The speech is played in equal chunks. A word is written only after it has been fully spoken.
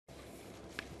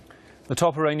The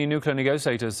top Iranian nuclear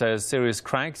negotiator says serious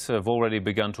cracks have already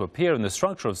begun to appear in the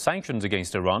structure of sanctions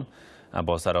against Iran.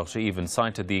 Abbas Araqchi even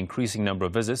cited the increasing number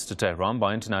of visits to Tehran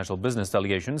by international business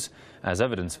delegations as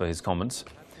evidence for his comments.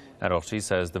 Araqchi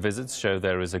says the visits show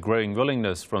there is a growing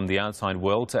willingness from the outside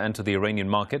world to enter the Iranian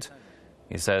market.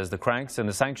 He says the cracks in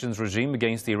the sanctions regime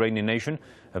against the Iranian nation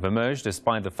have emerged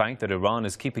despite the fact that Iran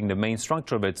is keeping the main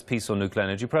structure of its peaceful nuclear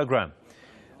energy program.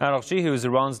 Araqchi, who is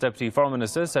Iran's deputy foreign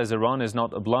minister, says Iran is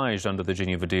not obliged under the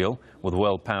Geneva deal with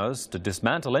world powers to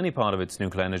dismantle any part of its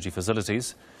nuclear energy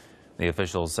facilities. The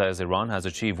official says Iran has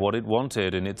achieved what it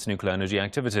wanted in its nuclear energy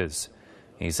activities.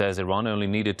 He says Iran only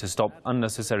needed to stop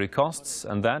unnecessary costs,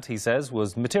 and that, he says,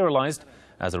 was materialized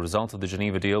as a result of the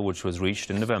Geneva deal which was reached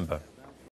in November.